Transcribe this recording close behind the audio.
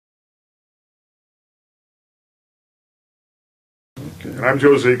Okay. And I'm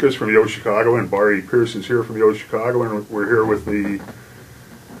Joe Zekas from YoChicago, and Barry Pearson's here from YoChicago, and we're here with the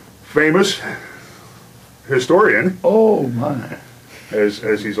famous historian, Oh my! as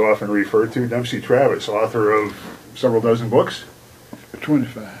he's often referred to, Dempsey Travis, author of several dozen books,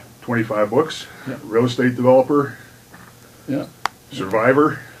 25. 25 books, Yeah. real estate developer, Yeah.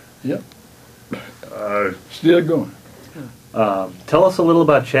 survivor. Yep. Uh, Still going. Tell us a little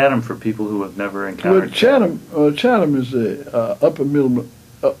about Chatham for people who have never Well, encountered Chatham is a upper middle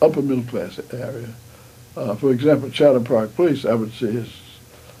class area. For example, Chatham Park Place, I would say, is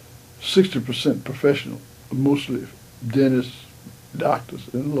 60% professional, mostly dentists, doctors,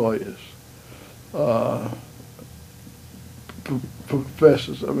 and lawyers,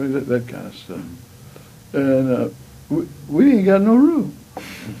 professors. I mean, that kind of stuff. And we ain't got no room.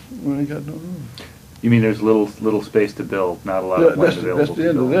 We ain't got no room. You mean there's little space to build, not a lot of land available That's the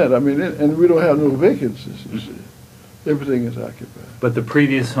end of that. I mean, and we don't have no vacancies, you see. Everything is occupied. But the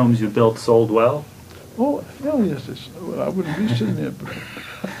previous homes you built sold well? Oh, hell yes. Well, I wouldn't be sitting there.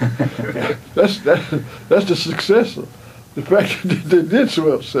 But that's the success of the fact that they did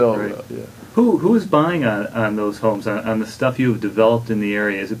sell Right. well, yeah. Who is buying on those homes, on the stuff you have developed in the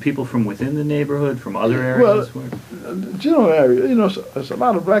area? Is it people from within the neighborhood, from other areas? Well, the general area, you know, there's a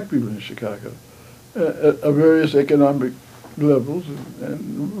lot of black people in Chicago at various economic levels,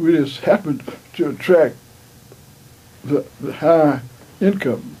 and we just happen to attract the high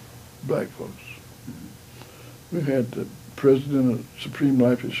income black folks. We've had the president of Supreme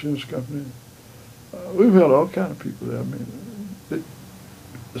Life Insurance Company. We've had all kind of people there. I mean,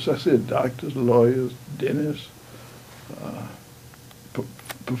 as I said, doctors, lawyers, dentists,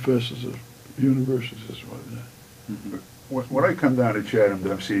 professors of universities and whatnot. Mm-hmm. when I come down to Chatham,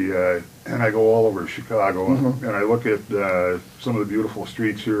 Dempsey, and I go all over Chicago, Mhm. and I look at some of the beautiful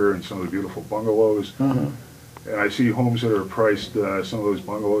streets here and some of the beautiful bungalows, and I see homes that are priced, some of those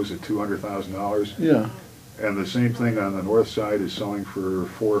bungalows at $200,000. Yeah. And the same thing on the north side is selling for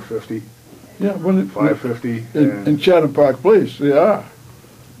 $450, Yeah, well, $550. in Chatham Park Place, they are.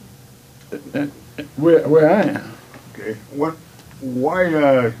 And where I am. Okay.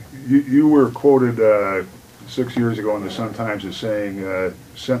 Why? You were quoted 6 years ago in the Sun Times as saying,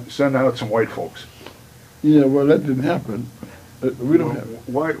 "Send out some white folks." Yeah, well, that didn't happen. We don't have.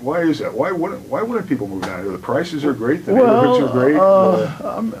 Why is that? Why wouldn't people move down here? The prices are great. The neighborhoods are great.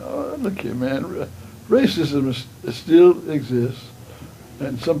 Look here, man. Racism still exists,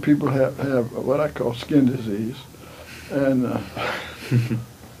 and some people have what I call skin disease, and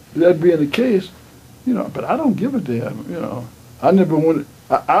that being the case, you know. But I don't give a damn, you know. I never wanted.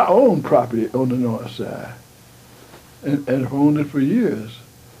 I own property on the north side, and have owned it for years,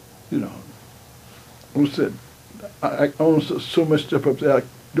 you know. What's that? I own so much stuff up there I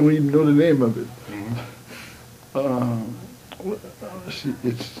don't even know the name of it. Let's see,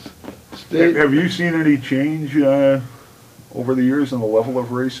 Have you seen any change over the years in the level of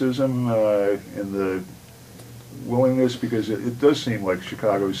racism, in the willingness? Because it does seem like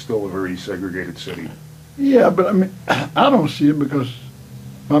Chicago is still a very segregated city. Yeah, but I mean, I don't see it because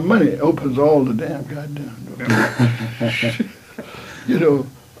my money opens all the damn goddamn doors. You know,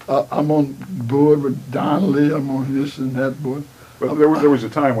 I'm on board with Donnelly, I'm on this and that board. But there was a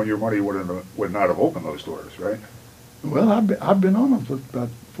time when your money would not have opened those doors, right? Well, I've been on them for about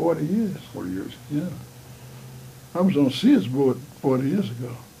 40 years. 40 years. Yeah. I was on Sears board 40 years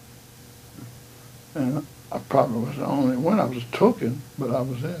ago. And I probably was the only one. I was a token, but I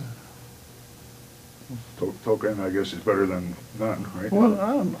was there. Token, I guess, is better than none, right? Well,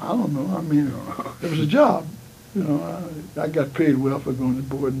 I don't know. I mean, it was a job. You know, I got paid well for going to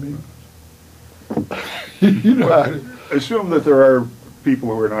board meetings. You know how it is. Assume that there are people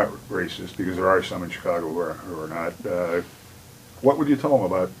who are not racist, because there are some in Chicago who are not. What would you tell them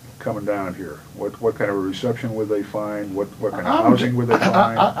about coming down here? What kind of a reception would they find? What kind of housing would they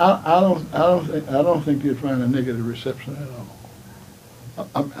find? I don't think you'd find a negative reception at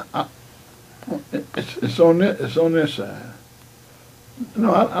all. It's on their side.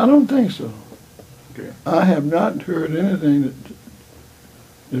 No, I don't think so. Okay. I have not heard anything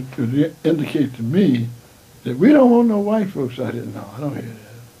that could indicate to me that we don't want no white folks out here. No, I don't hear that.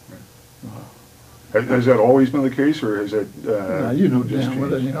 No. Has that always been the case, or has that Now you know damn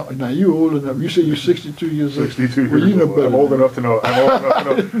well. You know. Now you old enough. You say you're 62 years old. 62 well, years you know old. better I'm old than enough to know. I'm old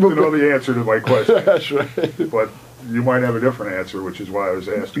enough to know the answer to my question. That's right. But you might have a different answer, which is why I was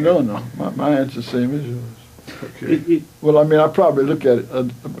asking. No, my answer's the same as yours. Okay. Well, I mean, I probably look at it a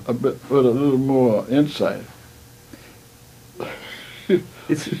bit with a little more insight.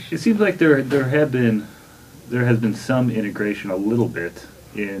 It seems like there has been some integration a little bit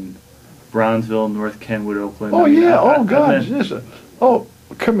in Bronzeville, North Kenwood, Oakland. Oh I mean, yeah, I've God, been- yes. Oh,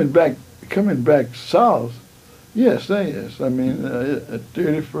 coming back south. Yes, yes. I mean, at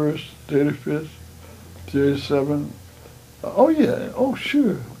 31st, 35th, 37th. Oh yeah. Oh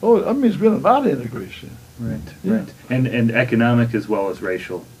sure. Oh, I mean, it's been a lot of integration. Right, Yeah. right. And economic as well as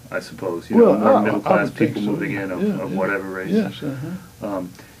racial, I suppose. You Well, know, more I middle class would think people so. moving in of, Yeah, of yeah. whatever race. Yes.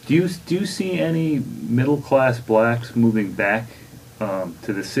 Do you see any middle class blacks moving back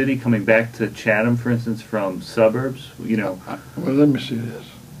to the city, coming back to Chatham, for instance, from suburbs? You know, Well, let me see this.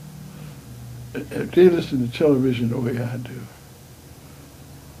 If they listen to television the way I do,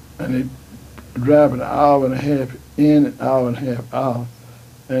 and they drive an hour and a half in, an hour and a half out,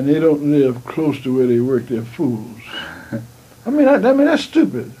 and they don't live close to where they work, they're fools. I mean, that's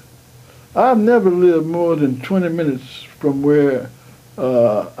stupid. I've never lived more than 20 minutes from where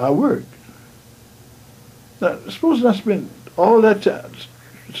I work. Now, suppose I spend all that time,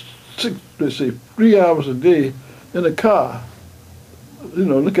 let's say 3 hours a day in a car, you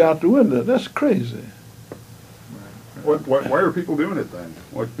know, look out the window. That's crazy. Why are people doing it then?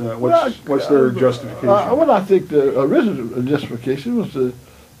 Well, What's their justification? Well, I think the original justification was the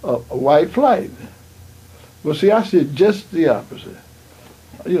white flight. Well, see, I see just the opposite.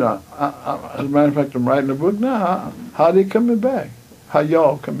 You know, as a matter of fact, I'm writing a book now. How they coming back? How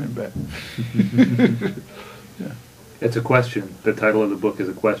y'all coming back? Yeah. it's a question. The title of the book is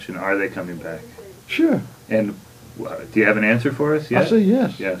a question. Are they coming back? Sure. And do you have an answer for us? I say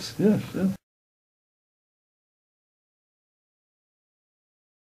yes. Yes. Yes. Yes.